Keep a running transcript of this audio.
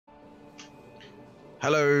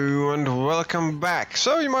Hello and welcome back.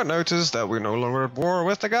 So you might notice that we're no longer at war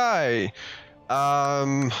with the guy.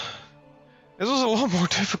 This was a lot more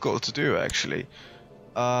difficult to do actually.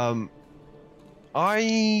 I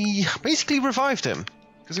basically revived him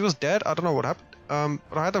because he was dead. I don't know what happened.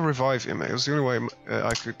 But I had to revive him. It was the only way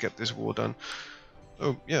I could get this war done.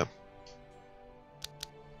 So yeah.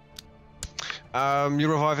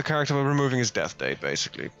 You revive a character by removing his death date,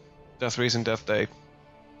 basically. Death reason, death date.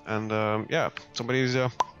 And yeah, somebody's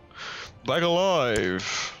back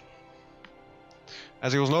alive.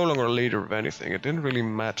 As he was no longer a leader of anything, it didn't really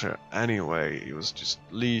matter anyway. He was just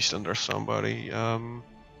leashed under somebody.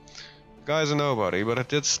 Guy's a nobody, but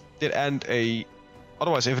it did end a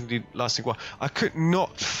otherwise infinitely lasting war. I could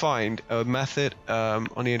not find a method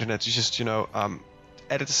on the internet to just, you know,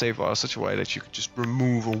 edit the save file in such a way that you could just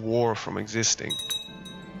remove a war from existing.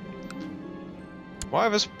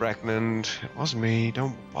 Wife is pregnant. It was me.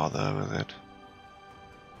 Don't bother with it.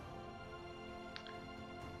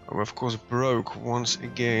 I'm of course broke once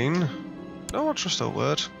again. No, trust that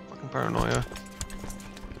word. Fucking paranoia.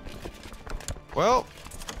 Well,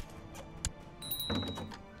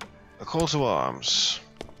 a call to arms.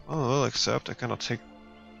 Oh, well, except I cannot take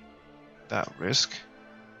that risk.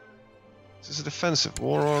 Is this a defensive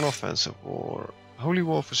war or an offensive war? Holy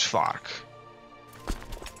War for Svark.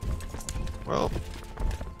 Well,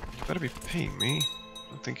 he better be paying me. I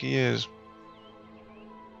don't think he is.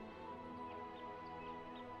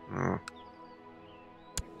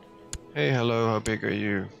 Hey, hello, how big are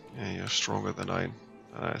you? Yeah, you're stronger than I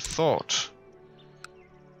thought.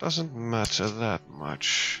 Doesn't matter that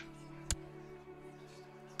much.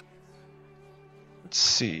 Let's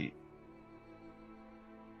see.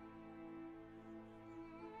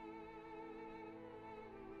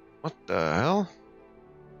 What the hell?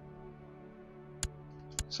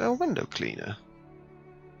 Is that a window cleaner?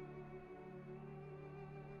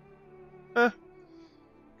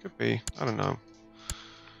 Could be. I don't know.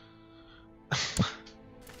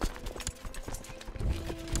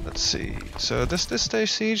 Let's see. So this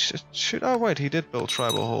stage siege should. Oh wait, he did build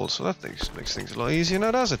tribal halls, so that makes things a lot easier now,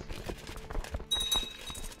 does it?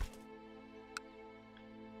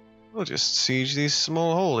 We'll just siege these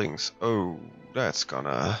small holdings. Oh, that's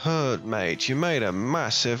gonna hurt, mate. You made a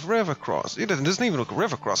massive river cross. It doesn't even look a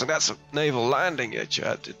river crossing. That's a naval landing that you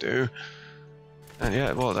had to do. And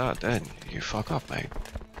yeah, well, then you fuck up, mate.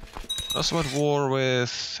 Also at war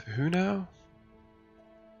with who now?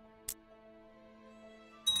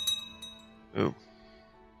 Oh.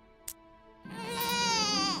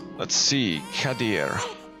 Let's see, Kadir.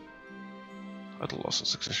 Title loss in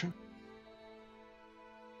succession.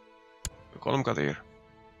 We call him Kadir.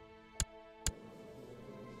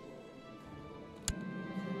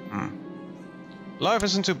 Life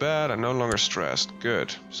isn't too bad, I'm no longer stressed.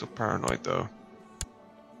 Good. Still paranoid though.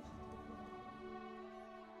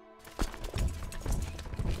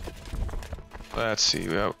 Let's see,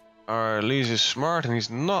 our Liege is smart and he's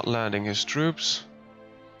not landing his troops.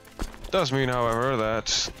 Does mean, however,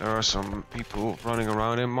 that there are some people running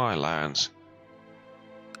around in my lands.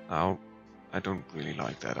 Now, I don't really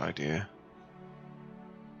like that idea.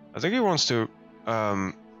 I think he wants to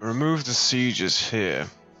remove the sieges here.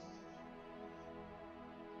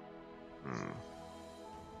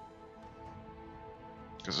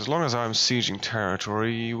 Because as long as I'm sieging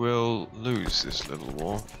territory, he will lose this little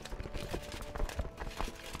war.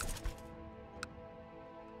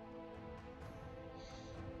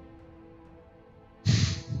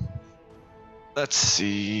 Let's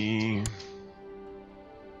see.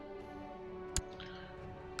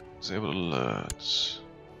 Disable alerts.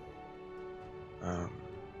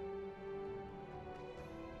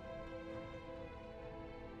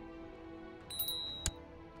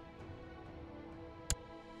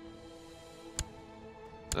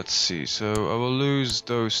 Let's see. So I will lose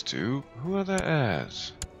those two. Who are their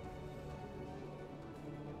heirs?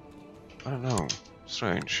 I don't know.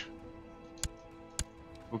 Strange.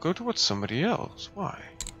 We'll go towards somebody else. Why?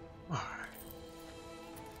 Why?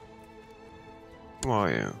 Who are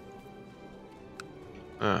you?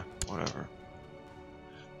 Whatever.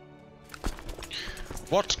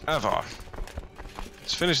 Whatever.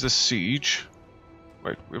 Let's finish this siege.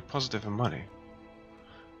 Wait, we're positive in money.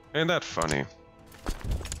 Ain't that funny?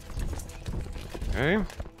 Okay.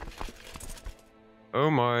 Oh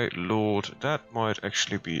my lord, that might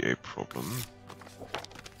actually be a problem.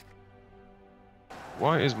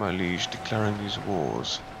 Why is my liege declaring these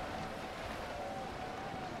wars?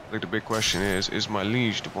 I think the big question is my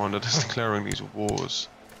liege the one that is declaring these wars?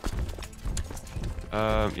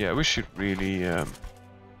 Yeah, we should really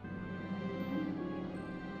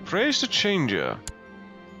praise the changer.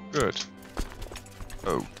 Good.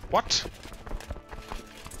 Oh, what?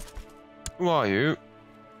 Who are you?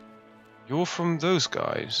 You're from those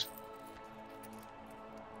guys.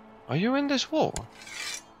 Are you in this war?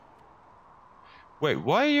 Wait,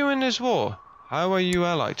 why are you in this war? How are you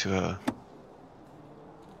allied to her?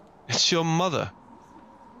 It's your mother.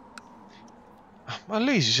 At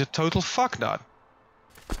least she's a total fucknut.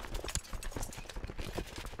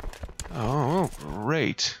 Oh,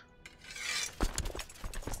 great.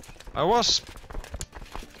 I was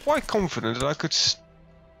quite confident that I could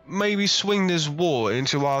maybe swing this war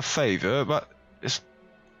into our favor, but it's...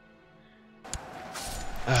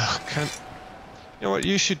 You know what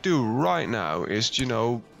you should do right now is, you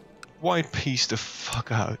know, white piece the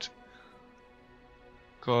fuck out.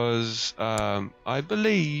 Because, I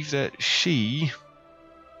believe that she...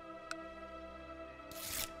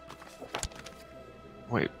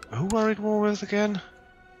 Wait, who are we at war with again?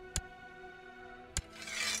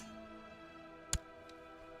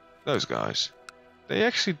 Those guys. They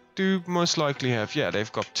actually do most likely have... Yeah,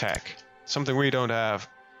 they've got tech. Something we don't have.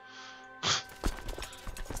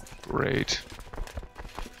 Great.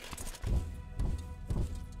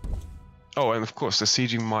 Oh, and of course, they're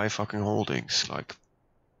sieging my fucking holdings, like...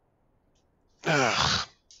 Ugh.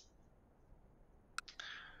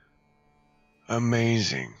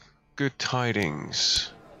 Amazing. Good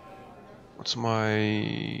tidings. What's my...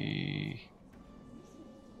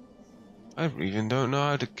 I even don't know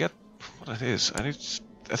how to get what it is. I need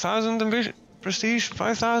 1,000 prestige?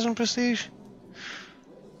 5,000 prestige?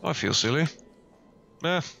 I feel silly.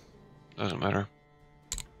 Nah, doesn't matter.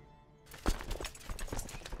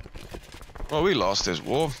 Well, we lost this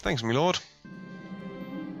war. Thanks, my lord.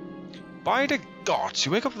 By the gods,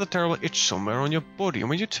 you wake up with a terrible itch somewhere on your body, and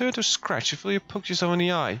when you turn to scratch, you feel you poke yourself in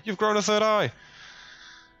the eye. You've grown a third eye.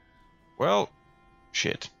 Well,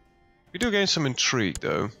 shit. We do gain some intrigue,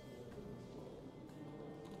 though.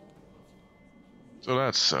 So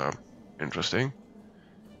that's, interesting.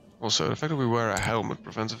 Also, the fact that we wear a helmet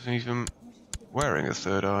prevents us from even wearing a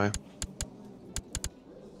third eye.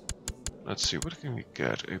 Let's see, what can we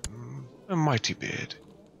get? A mighty beard.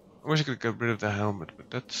 I wish I could get rid of the helmet,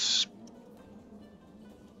 but that's...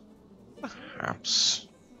 Perhaps...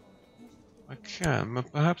 I can,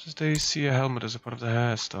 but perhaps they see a helmet as a part of the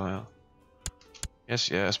hairstyle.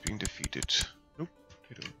 Yes, being defeated. Nope,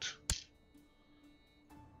 they don't.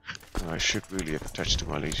 I should really have attached to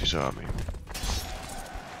my liege's army.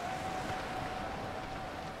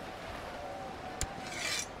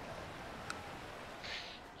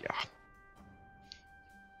 Yeah.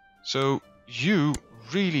 So, you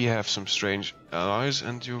really have some strange allies,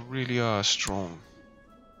 and you really are strong.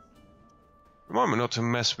 Remind me not to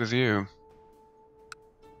mess with you.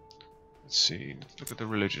 Let's see, let's look at the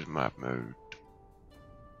religious map mode.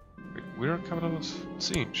 Wait, we're a capital of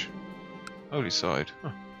Tzeentch. Holy side.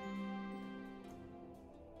 Huh.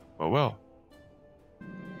 Well.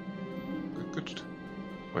 Good.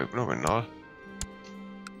 Wait, no we're not.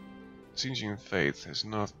 Tzeentchian faith is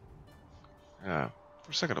not... Yeah,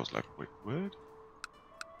 for a second I was like, wait, what?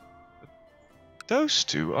 But those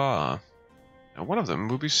two are... Now one of them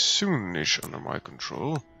will be soonish under my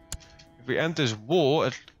control. If we end this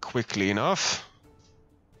war quickly enough...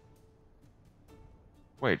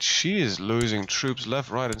 Wait, she is losing troops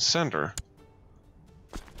left, right and center.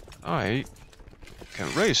 I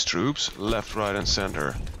can raise troops left, right and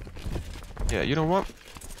center. Yeah, you know what?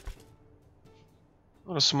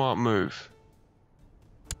 Not a smart move.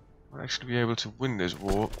 I'll actually be able to win this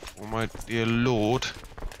war for my dear lord,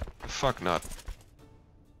 the fucknut.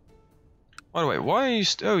 By the way, why are you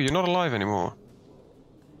oh, you're not alive anymore.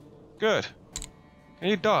 Good. Can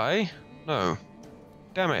you die? No.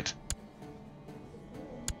 Damn it.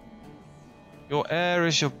 Your heir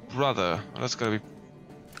is your brother. Well, that's gotta be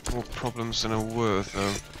more problems than are worth,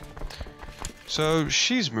 though. So,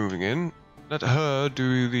 she's moving in. Let her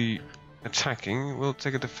do the attacking. We'll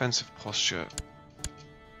take a defensive posture.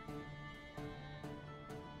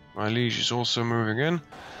 My liege is also moving in.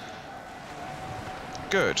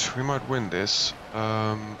 Good. We might win this. We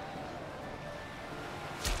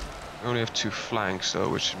only have 2 flanks, though,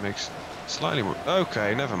 which makes it slightly more...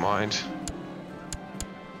 Okay, never mind.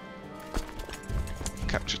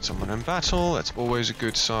 Captured someone in battle, that's always a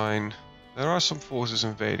good sign. There are some forces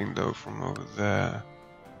invading though from over there.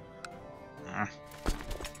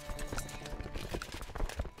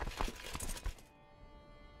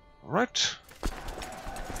 Alright.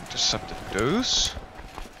 Intercepted those.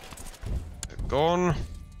 They're gone.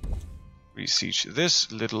 Besiege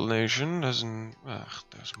this little nation. There's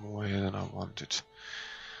more here than I wanted.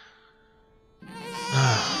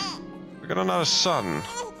 We got another son,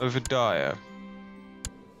 Obadiah.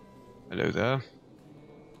 Hello there.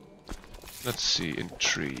 Let's see,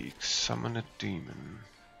 intrigue, summon a demon,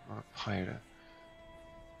 or a pirate.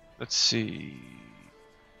 Let's see.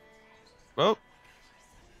 Well,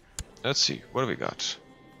 let's see, what have we got?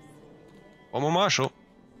 One more marshal.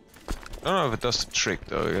 I don't know if it does the trick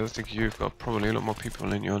though. I think you've got probably a lot more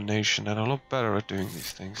people in your nation that are a lot better at doing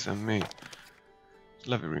these things than me.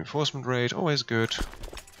 Levy reinforcement rate, always good.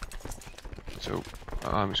 So,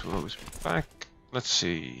 our armies will always be back. Let's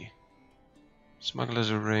see. Smuggler's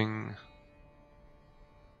a ring.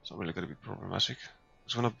 It's not really going to be problematic,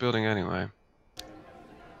 because we're not building anyway.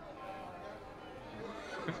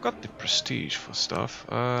 We've got the prestige for stuff.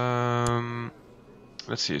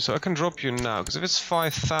 Let's see, so I can drop you now, because if it's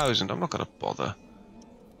 5,000, I'm not going to bother.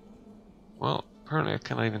 Well, apparently I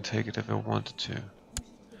cannot even take it if I wanted to.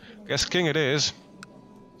 Guess king it is.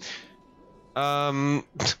 It's not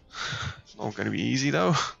going to be easy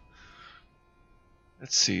though.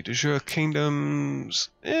 Let's see, de jure kingdoms.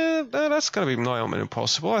 Yeah, that's going to be nigh on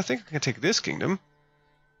impossible. I think I can take this kingdom.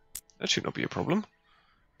 That should not be a problem.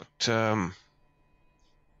 But,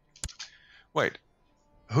 wait.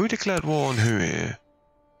 Who declared war on who here?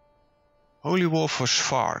 Holy war for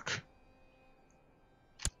Svark.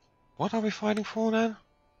 What are we fighting for then?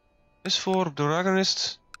 Is for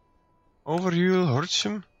Dragonist, Overhul,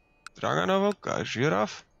 Hurtsum, Draganov,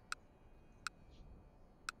 Giraffe,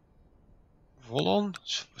 Volon,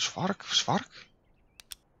 Svark?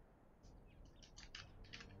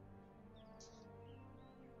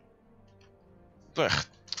 Ugh.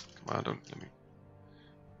 Come on, don't let me.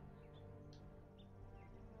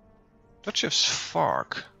 Duchy of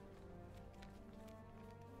Svark.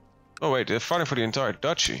 Oh wait, they're fighting for the entire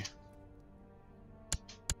duchy.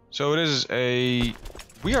 So it is a...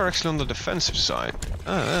 We are actually on the defensive side.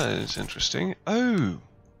 Ah, that is interesting. Oh!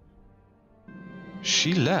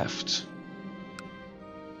 She left.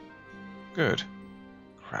 Good.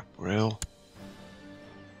 Crap, real.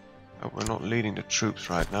 Oh, we're not leading the troops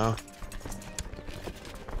right now.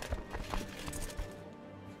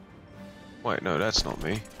 Wait, no, that's not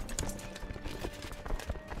me.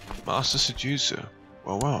 Master Seducer.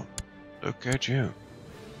 Well, well. Look at you.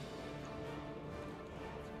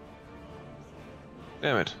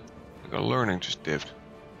 Damn it. I got learning just dived.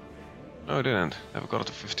 No, I didn't. Never got it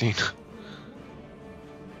to 15.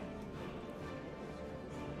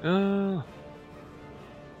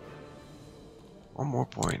 One more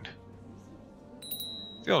point.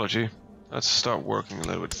 Theology. Let's start working a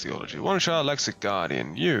little with theology. One child likes a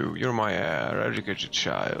guardian. You're my heir. Educate your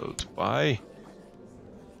child. Bye.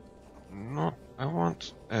 Not... I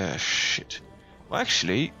want... shit. Well,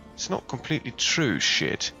 actually, it's not completely true,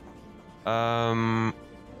 shit. It's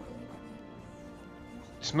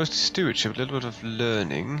mostly stewardship, a little bit of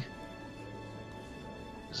learning.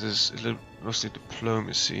 This is a little, mostly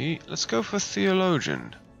diplomacy. Let's go for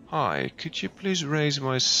theologian. Hi, could you please raise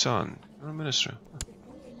my son? You're a minister.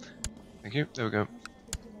 Thank you, there we go.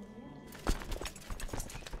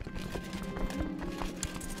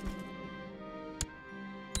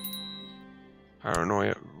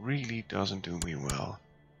 Paranoia really doesn't do me well.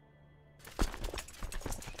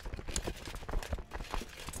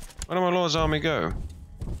 Where did my lord's army go?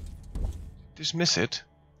 Dismiss it?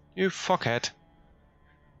 You fuckhead.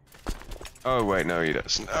 Oh wait, no he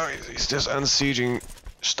doesn't. Oh, he's just unsieging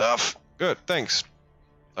stuff. Good, thanks.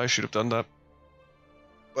 I should have done that.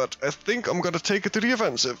 But I think I'm gonna take it to the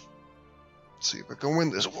offensive. See if I can win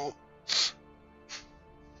this war.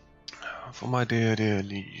 For my dear, dear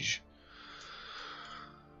liege.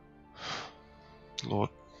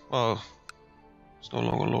 Lord... well... it's no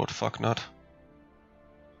longer Lord Fucknut.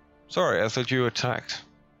 Sorry, I thought you attacked.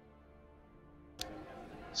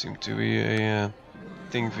 Seemed to be a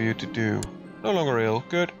thing for you to do. No longer ill.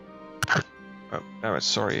 Good. Oh, damn it,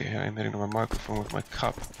 sorry. I'm hitting my microphone with my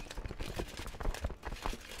cup.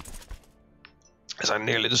 As I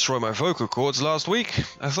nearly destroyed my vocal cords last week,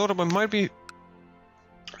 I thought it might be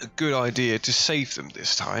a good idea to save them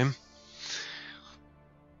this time.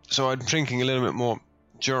 So I'm drinking a little bit more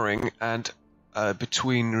during and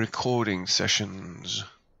between recording sessions.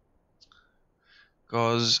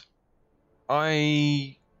 Because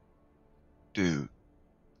I do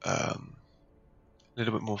a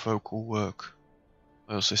little bit more vocal work.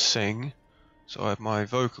 I also sing, so my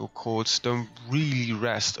vocal cords don't really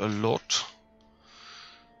rest a lot.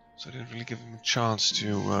 So I didn't really give them a chance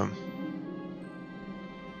to...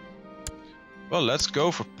 Well, let's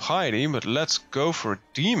go for piety, but let's go for a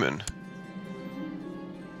demon.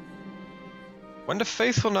 When the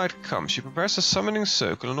faithful night comes, she prepares a summoning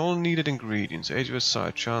circle and all needed ingredients. Age of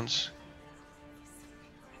side chance.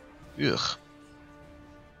 Ugh.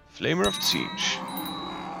 Flamer of Tzeentch.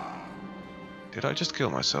 Did I just kill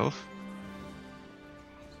myself?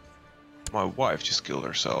 My wife just killed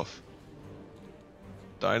herself.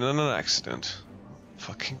 Died in an accident.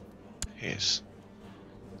 Fucking piss.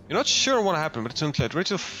 You're not sure what happened, but it's unclear. The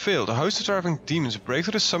ritual failed. The host of driving demons break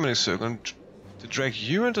through the summoning circle and to drag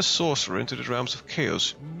you and the sorcerer into the realms of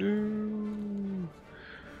chaos. No.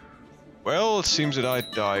 Well, it seems that I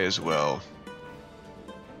die as well.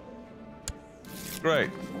 Great.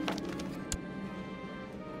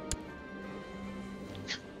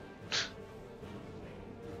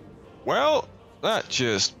 Well, that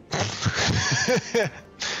just...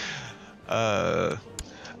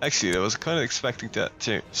 Actually, I was kind of expecting that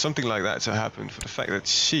to, something like that to happen for the fact that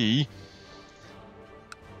she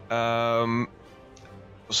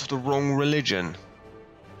was of the wrong religion.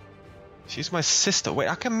 She's my sister. Wait,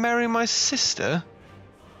 I can marry my sister?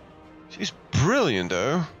 She's brilliant,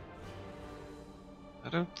 though. I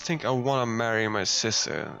don't think I want to marry my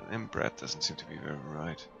sister. Inbred doesn't seem to be very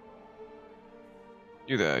right.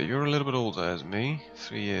 You there, you're a little bit older as me.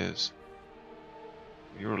 3 years.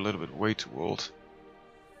 You're a little bit way too old.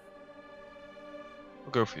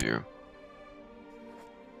 I'll go for you.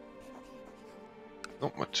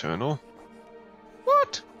 Not maternal.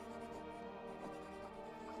 What?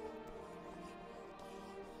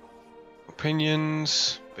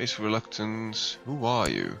 Opinions, basic reluctance. Who are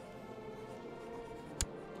you?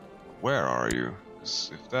 Where are you? 'Cause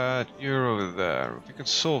if that, you're over there. If you can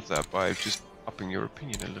solve that by just upping your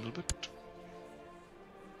opinion a little bit.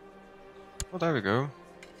 Well, there we go.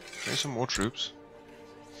 Okay, some more troops.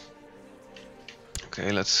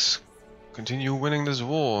 Okay, let's continue winning this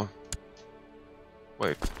war.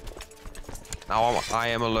 Wait. Now I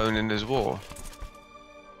am alone in this war.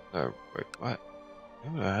 No, wait, what?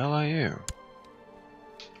 Who the hell are you?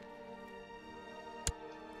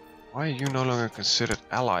 Why are you no longer considered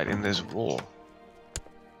allied in this war?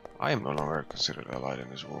 I am no longer considered allied in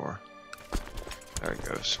this war. There it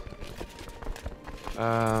goes.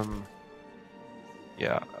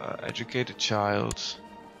 Yeah, educated child,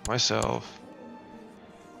 myself,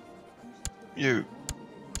 you.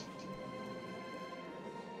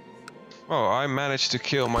 Well, I managed to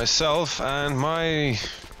kill myself and my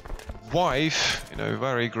wife in a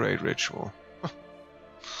very great ritual. To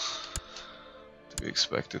be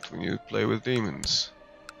expected when you play with demons.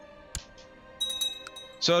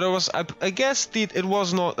 So there was, I guess it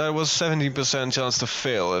was not, there was 70% chance to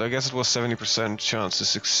fail it. I guess it was 70% chance to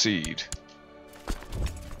succeed.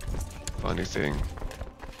 Funny thing.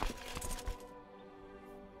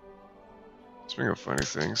 Speaking of funny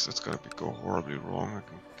things, that's gonna go horribly wrong, I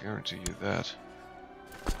can guarantee you that.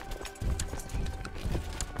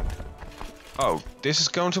 Oh, this is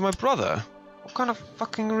going to my brother? What kind of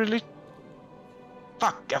fucking really...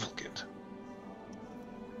 Fuck, Gavelkind.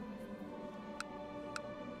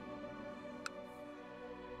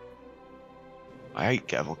 I hate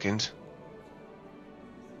Gavelkind.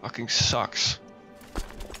 Fucking sucks.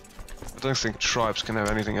 I don't think tribes can have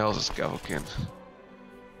anything else as Gavelkind.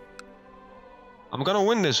 I'm gonna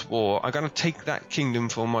win this war. I'm gonna take that kingdom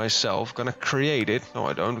for myself. Gonna create it. No,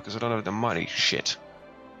 I don't, because I don't have the money. Shit.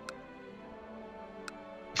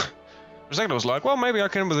 For a second I was like, well, maybe I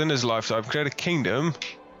can within this lifetime create a kingdom.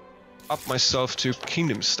 Up myself to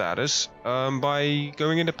kingdom status by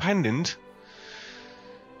going independent.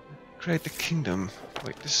 Create the kingdom.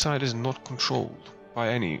 Wait, this side is not controlled by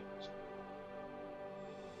any.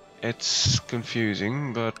 It's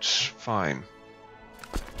confusing, but fine.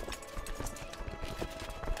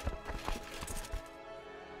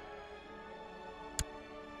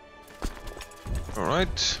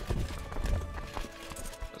 Alright.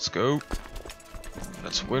 Let's go.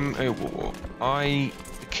 Let's win a war. The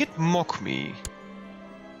kid mock me.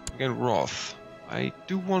 Again, Wrath. I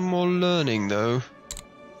do want more learning though.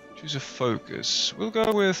 Choose a focus. We'll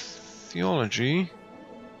go with theology.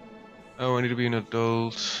 Oh, I need to be an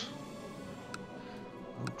adult.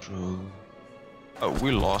 Oh,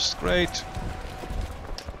 we lost. Great.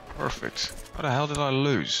 Perfect. How the hell did I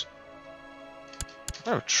lose? What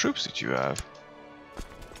kind of troops did you have?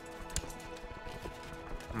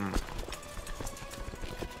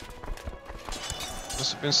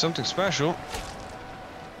 Must have been something special.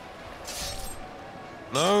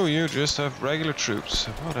 No, you just have regular troops.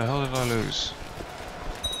 How the hell did I lose?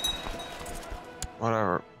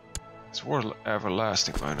 Whatever. It's war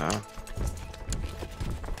everlasting by now.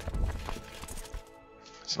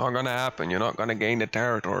 It's not gonna happen. You're not gonna gain the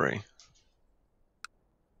territory.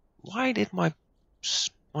 Why did my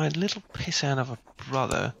little pissant of a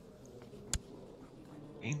brother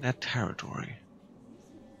gain that territory?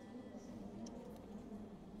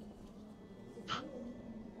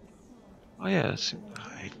 Oh yeah,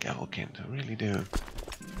 I hate Gavelkind, I really do.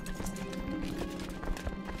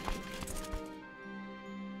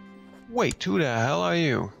 Wait, who the hell are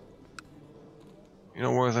you? You're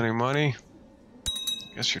not worth any money?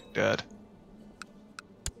 Guess you're dead.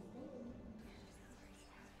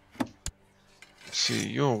 Let's see,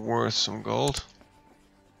 you're worth some gold.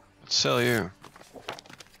 Let's sell you.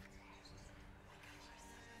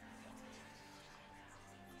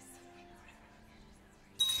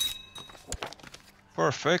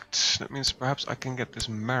 Perfect. That means perhaps I can get this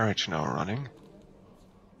marriage now running.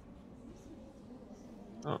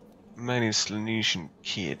 Oh, many Slanesian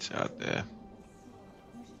kids out there.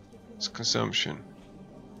 It's consumption.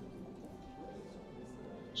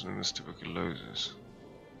 So there's tuberculosis.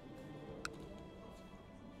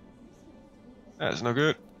 That's no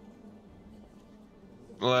good.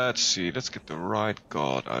 Let's see, let's get the right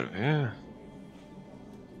god out of here.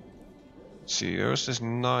 Let's see, there's this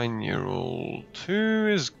 9-year-old who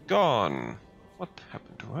is gone. What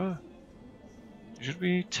happened to her? She should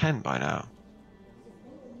be 10 by now.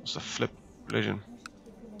 What's the flip religion?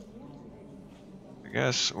 I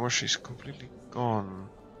guess, or she's completely gone.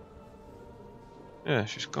 Yeah,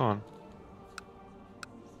 she's gone.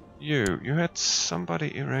 You had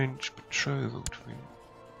somebody arranged betrothal between.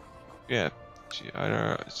 Yeah, she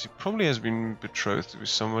probably has been betrothed with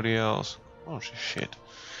somebody else. Oh, she's shit.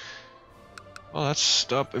 Well, let's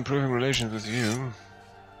stop improving relations with you.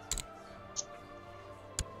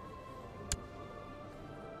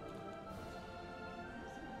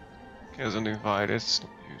 Chaos undivided, it's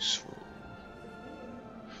not useful.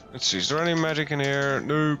 Let's see, is there any magic in here?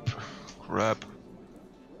 Nope. Crap.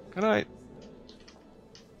 Can I?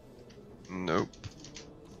 Nope.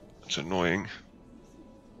 That's annoying.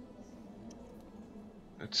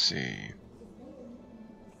 Let's see.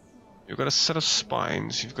 You've got a set of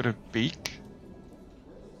spines, you've got a beak.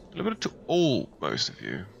 A little bit too old, most of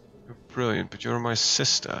you. You're brilliant, but you're my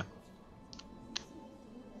sister.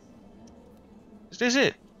 Is this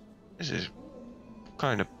it? This is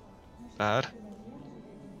kind of bad.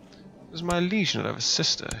 This is my liege not have a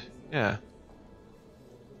sister. Yeah.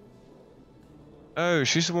 Oh,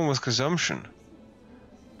 she's the one with consumption.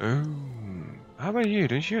 Oh. How about you?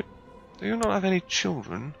 Do you not have any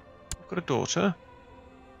children? You've got a daughter.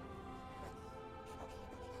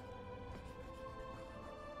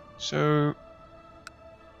 So,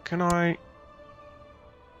 can I?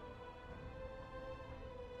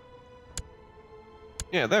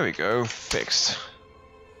 Yeah, there we go. Fixed.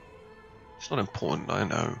 It's not important, I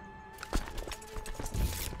know.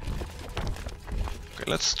 Okay,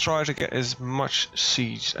 let's try to get as much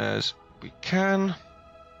siege as we can.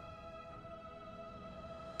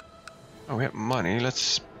 Oh, we have money.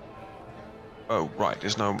 Let's. Oh, right.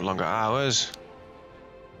 There's no longer ours.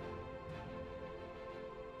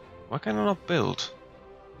 Why can I not build?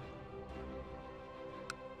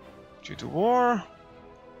 Due to war?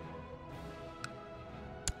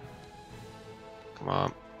 Come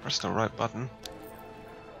on, press the right button.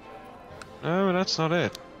 No, that's not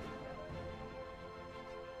it.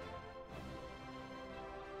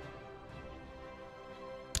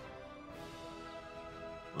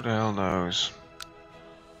 Who the hell knows?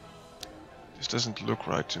 This doesn't look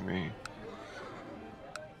right to me.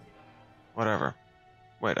 Whatever.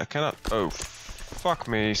 Wait, I cannot. Oh, fuck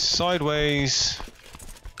me. Sideways.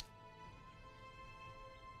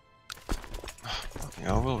 Fucking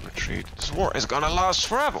hell, we'll retreat. This war is gonna last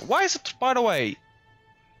forever. Why is it, by the way?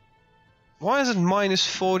 Why is it minus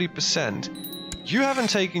 40%? You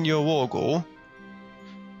haven't taken your war goal.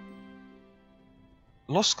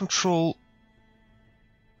 Lost control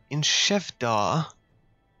in Shevdar.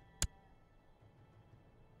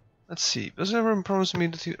 Let's see. Does everyone promise me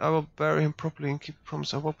that I will bury him properly and keep the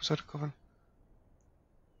promise I walk beside the coven?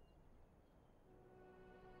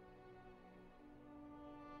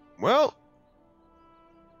 Well,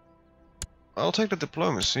 I'll take the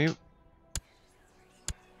diplomacy.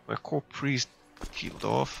 My core priest killed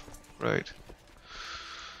off. Right.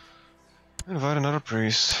 Invite another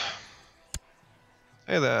priest.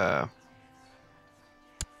 Hey there.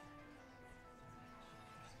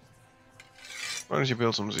 Why don't you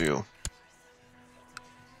build some zeal?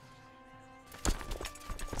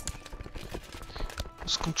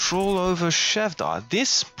 It's control over Shevdar.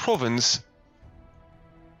 This province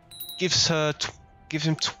gives him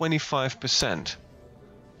 25%.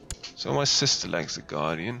 So my sister likes the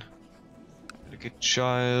guardian. Delicate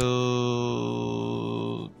child.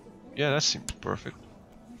 Yeah, that seems perfect.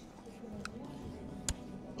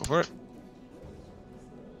 Go for it.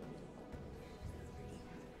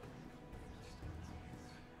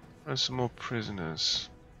 And some more prisoners.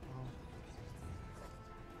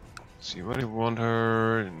 Let's see, what do you want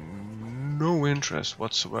her? No interest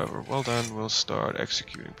whatsoever. Well then, we'll start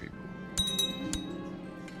executing people.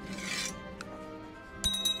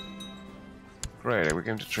 Great, we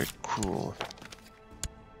came to trade. Cool.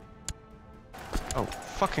 Oh,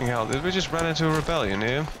 fucking hell, did we just run into a rebellion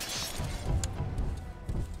here?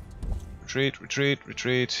 Retreat, retreat,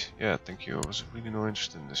 retreat. Yeah, thank you, I was really no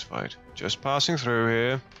interest in this fight. Just passing through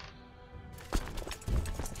here.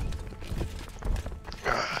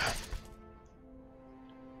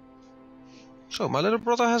 So, my little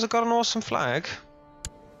brother has got an awesome flag.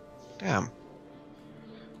 Damn.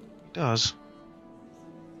 He does.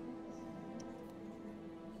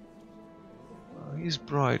 Oh, he's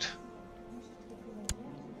bright.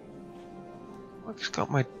 He's got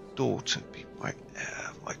my daughter.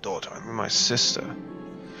 My daughter, I mean my sister.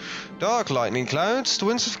 Dark lightning clouds. The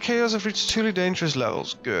winds of chaos have reached truly dangerous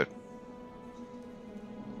levels. Good.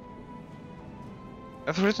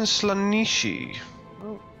 I've written Slanishi.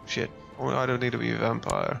 Oh, shit. Oh, I don't need to be a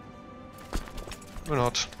vampire. Or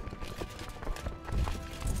not.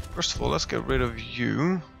 First of all, let's get rid of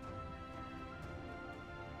you.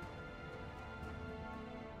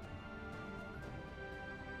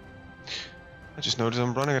 I just noticed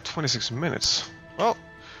I'm running at 26 minutes. Well,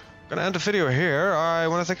 I'm gonna end the video here. I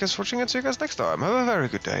want to thank you guys for watching and see you guys next time. Have a very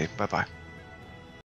good day. Bye bye.